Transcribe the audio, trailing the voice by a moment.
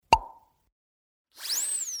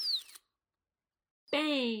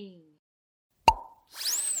Bang!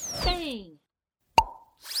 Bang!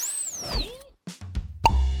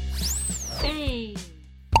 Bang! Bang!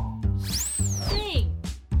 Bang!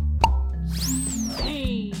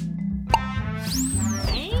 Bang!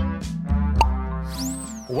 Bang!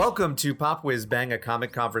 Welcome to Pop Whiz Bang, a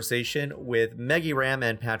comic conversation with Meggie Ram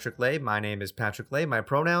and Patrick Lay. My name is Patrick Lay. My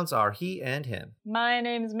pronouns are he and him. My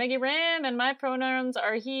name is Meggie Ram, and my pronouns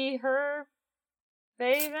are he, her,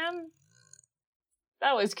 they, them.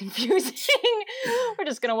 That was confusing. We're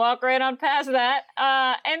just going to walk right on past that.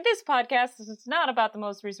 And this podcast is not about the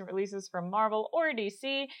most recent releases from Marvel or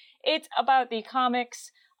DC. It's about the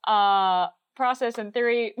comics process and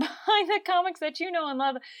theory behind the comics that you know and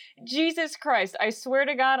love. Jesus Christ, I swear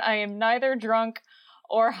to God, I am neither drunk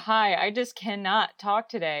or high. I just cannot talk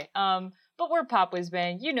today. But we're Pop Whiz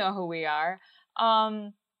Bang. You know who we are.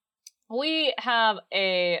 We have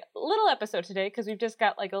a little episode today because we've just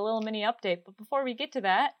got like a little mini update. But before we get to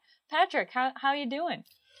that, Patrick, how you doing?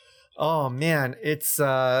 Oh man, it's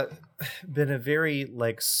been a very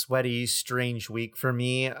sweaty, strange week for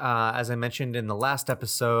me. As I mentioned in the last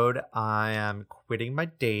episode, I am quitting my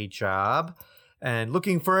day job and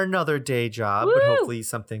looking for another day job, Woo! but hopefully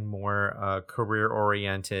something more career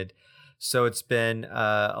oriented. So it's been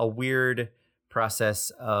a weird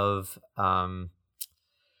process of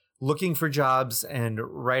looking for jobs and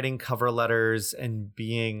writing cover letters and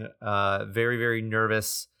being very, very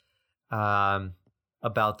nervous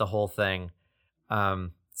about the whole thing.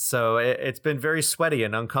 So it's been very sweaty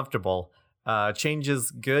and uncomfortable. Change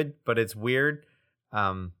is good, but it's weird.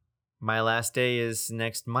 My last day is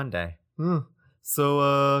next Monday.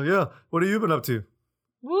 So, yeah, what have you been up to?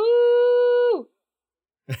 Woo!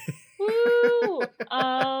 Woo!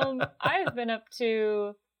 I've been up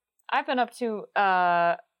to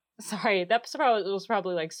sorry, that was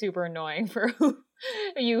probably like super annoying for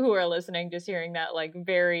you who are listening, just hearing that like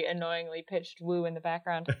very annoyingly pitched woo in the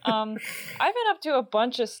background. I've been up to a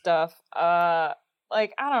bunch of stuff. I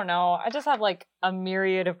don't know. I just have like a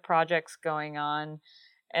myriad of projects going on,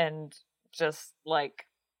 and just like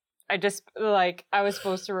I was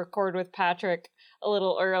supposed to record with Patrick a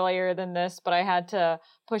little earlier than this, but I had to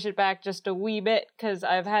push it back just a wee bit because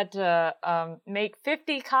I've had to make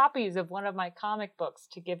 50 copies of one of my comic books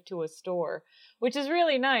to give to a store, which is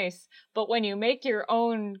really nice. But when you make your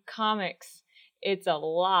own comics, it's a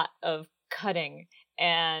lot of cutting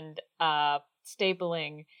and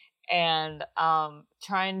stapling and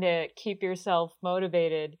trying to keep yourself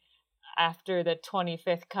motivated after the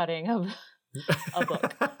 25th cutting of a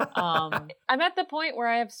book. I'm at the point where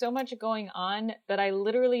I have so much going on that I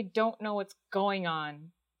literally don't know what's going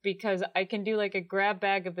on, because I can do like a grab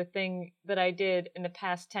bag of the thing that I did in the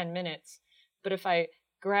past 10 minutes. But if I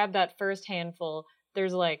grab that first handful,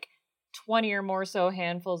 there's like 20 or more so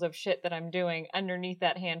handfuls of shit that I'm doing underneath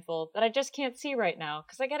that handful that I just can't see right now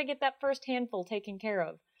because I got to get that first handful taken care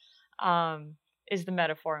of, is the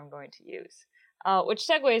metaphor I'm going to use. Which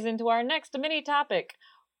segues into our next mini topic.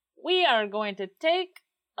 We are going to take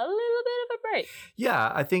a little bit of a break.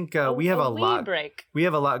 Yeah, I think we have a lot. Break. We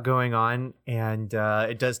have a lot going on, and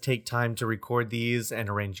it does take time to record these and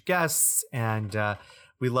arrange guests, and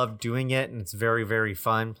we love doing it, and it's very, very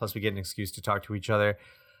fun. Plus, we get an excuse to talk to each other.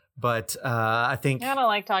 But I think I don't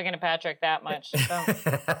like talking to Patrick that much. So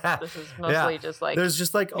this is mostly just like there's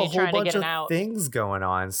just like a whole bunch of things going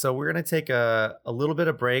on. So we're gonna take a little bit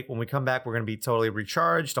of break. When we come back, we're gonna be totally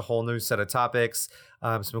recharged. A whole new set of topics.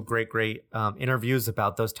 Some great interviews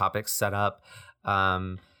about those topics set up.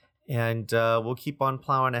 And we'll keep on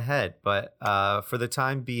plowing ahead. But for the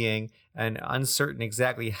time being, and uncertain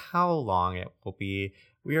exactly how long it will be,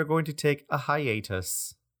 we are going to take a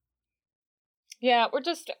hiatus. Yeah,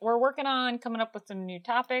 we're working on coming up with some new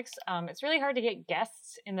topics. It's really hard to get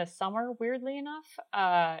guests in the summer, weirdly enough.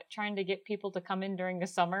 Trying to get people to come in during the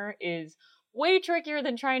summer is way trickier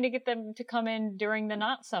than trying to get them to come in during the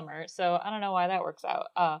not summer. So I don't know why that works out.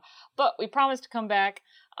 But we promised to come back.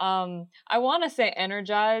 I want to say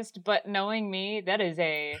energized, but knowing me, there's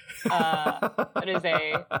a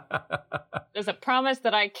promise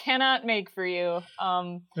that I cannot make for you.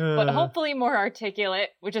 But hopefully more articulate,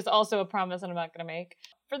 which is also a promise that I'm not going to make.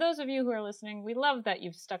 For those of you who are listening, we love that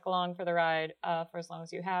you've stuck along for the ride for as long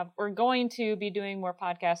as you have. We're going to be doing more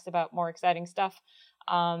podcasts about more exciting stuff.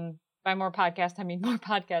 By more podcasts, I mean more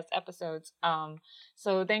podcast episodes.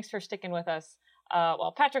 So thanks for sticking with us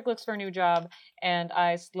while Patrick looks for a new job and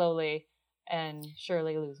I slowly and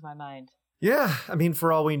surely lose my mind. Yeah, I mean,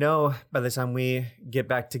 for all we know, by the time we get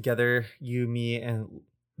back together, you, me, and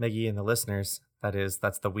Meggie and the listeners,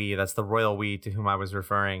 that's the royal we to whom I was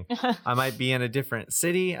referring. I might be in a different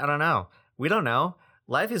city. I don't know. We don't know.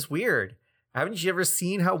 Life is weird. Haven't you ever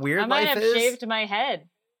seen how weird I might life have is? shaved my head.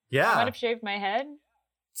 Yeah. I might have shaved my head.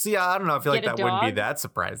 See, I don't know. I feel like Get a that wouldn't be dog? that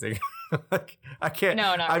surprising. Like, I can't.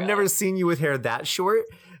 No, not I've really. never seen you with hair that short,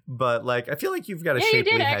 but like, I feel like you've got a Yeah, you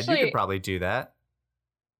shapely did, head. You actually. could probably do that.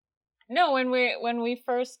 No, when we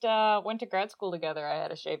first went to grad school together, I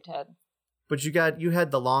had a shaved head. But you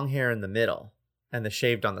had the long hair in the middle and the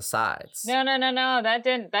shaved on the sides. No. That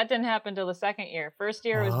didn't happen till the second year. First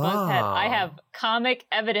year was buzzed head. I have comic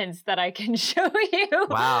evidence that I can show you.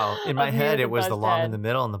 Wow. In my of me head, with it a was the buzzed long head. in the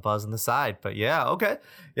middle and the buzz on the side. But yeah, okay.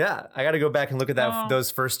 Yeah, I got to go back and look at Oh.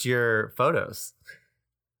 those first year photos.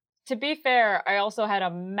 To be fair, I also had a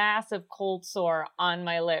massive cold sore on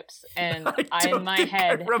my lips, and in my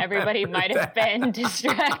head, everybody might have been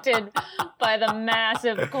distracted by the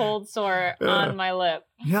massive cold sore on my lip.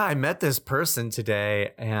 Yeah, I met this person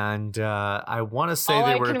today, and I want to say All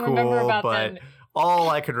they I were can remember cool, about but them- all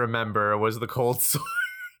I could remember was the cold sore,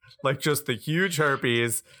 like just the huge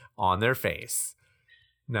herpes on their face.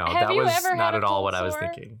 No, Have that you was ever had not a at all cold what I was sore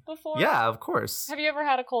thinking. before? Yeah, of course. Have you ever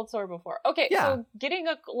had a cold sore before? Okay, Yeah. so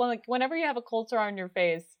whenever you have a cold sore on your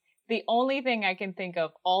face, the only thing I can think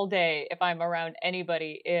of all day if I'm around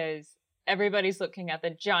anybody is everybody's looking at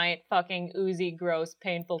the giant fucking oozy, gross,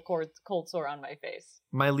 painful cold sore on my face.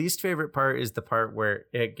 My least favorite part is the part where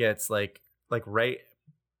it gets like right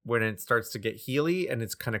when it starts to get healy and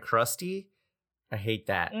it's kind of crusty. I hate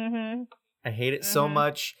that. Mm-hmm. I hate it so Mhm.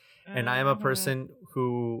 much. And I am a Mhm. person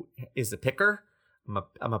who is a picker.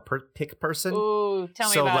 I'm a pick person. Ooh, tell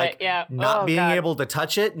me So, about like, it. Yeah. Not Oh, being God. able to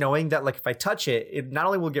touch it, knowing that like if I touch it, it not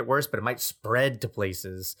only will get worse, but it might spread to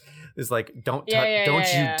places. It's like don't you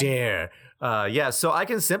yeah. dare. Yeah, so I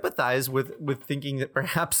can sympathize with thinking that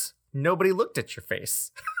perhaps nobody looked at your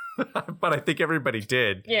face, but I think everybody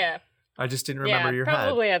did. Yeah. I just didn't remember your head.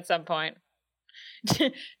 probably at some point.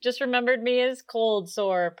 Just remembered me as cold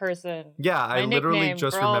sore person. Yeah, I My literally nickname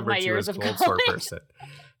just for all of my remembered you years as of cold sore college. person.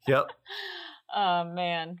 Yep, Oh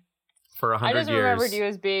man. for 100 I years. just remembered you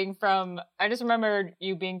as being from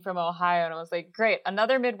Ohio, and I was like, great,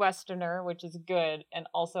 another Midwesterner, which is good, and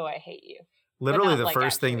also I hate you. Literally, not, the like,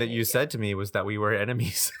 first thing that actually you hate said to me was that we were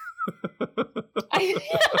enemies.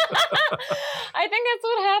 I think that's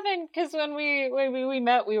what happened, because when we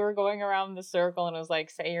met, we were going around the circle, and it was like,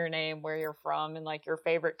 say your name, where you're from, and like your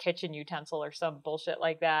favorite kitchen utensil or some bullshit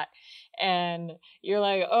like that. And you're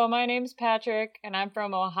like, oh, my name's Patrick, and I'm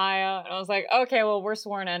from Ohio. And I was like, okay, well, we're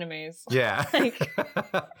sworn enemies. Yeah. Like-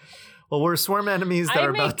 Well, we're sworn enemies that I are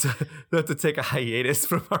about to take a hiatus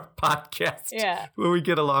from our podcast. Yeah. Where we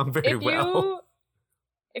get along very well.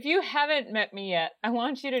 If you haven't met me yet, I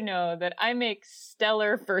want you to know that I make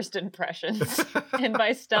stellar first impressions. And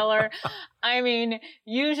by stellar, I mean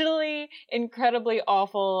usually incredibly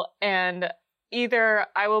awful. And either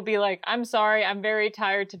I will be like, I'm sorry, I'm very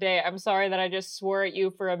tired today. I'm sorry that I just swore at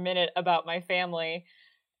you for a minute about my family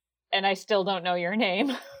and I still don't know your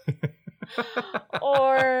name.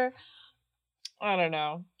 Or, I don't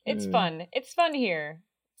know. It's fun. It's fun here.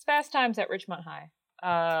 It's fast times at Richmond High.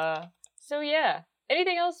 So yeah.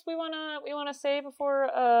 Anything else we wanna say before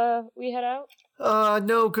we head out?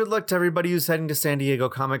 No, good luck to everybody who's heading to San Diego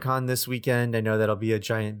Comic-Con this weekend. I know that'll be a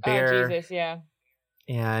giant bear. Oh Jesus, yeah.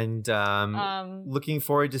 And looking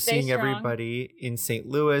forward to stay seeing strong. everybody in St.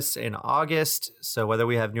 Louis in August. So whether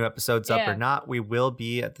we have new episodes up Yeah. or not, we will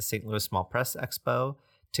be at the St. Louis Small Press Expo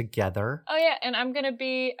together. Oh yeah, and I'm gonna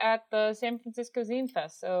be at the San Francisco Zine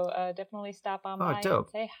Fest, so definitely stop on by dope. and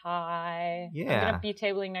say hi. I'm Yeah. gonna be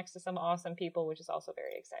tabling next to some awesome people, which is also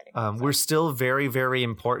very exciting. So- We're still very, very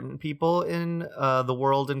important people in the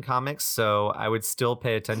world in comics, so I would still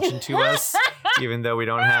pay attention to us, even though we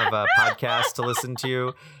don't have a podcast to listen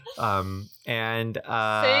to. saying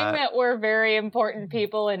that we're very important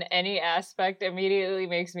people in any aspect immediately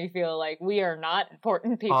makes me feel like we are not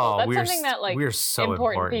important people. Oh, That's we're something that like we're so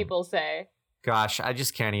important people say. Gosh, I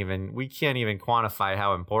just we can't even quantify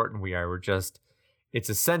how important we are. It's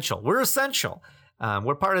essential. We're essential.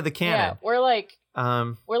 We're part of the Yeah, canon. we're like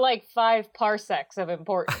Um, 5 parsecs of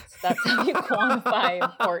importance. That's how you quantify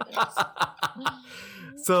importance.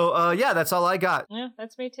 So yeah, that's all I got. Yeah,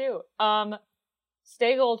 that's me too.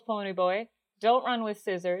 Stay gold, pony boy. Don't run with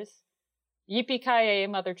scissors. Yippee-ki-yay,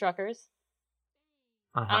 mother truckers.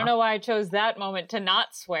 I don't know why I chose that moment to not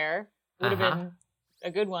swear. Would have been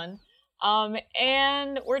a good one.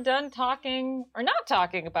 And we're done talking, or not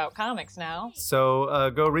talking about comics now.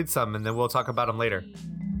 So go read some, and then we'll talk about them later.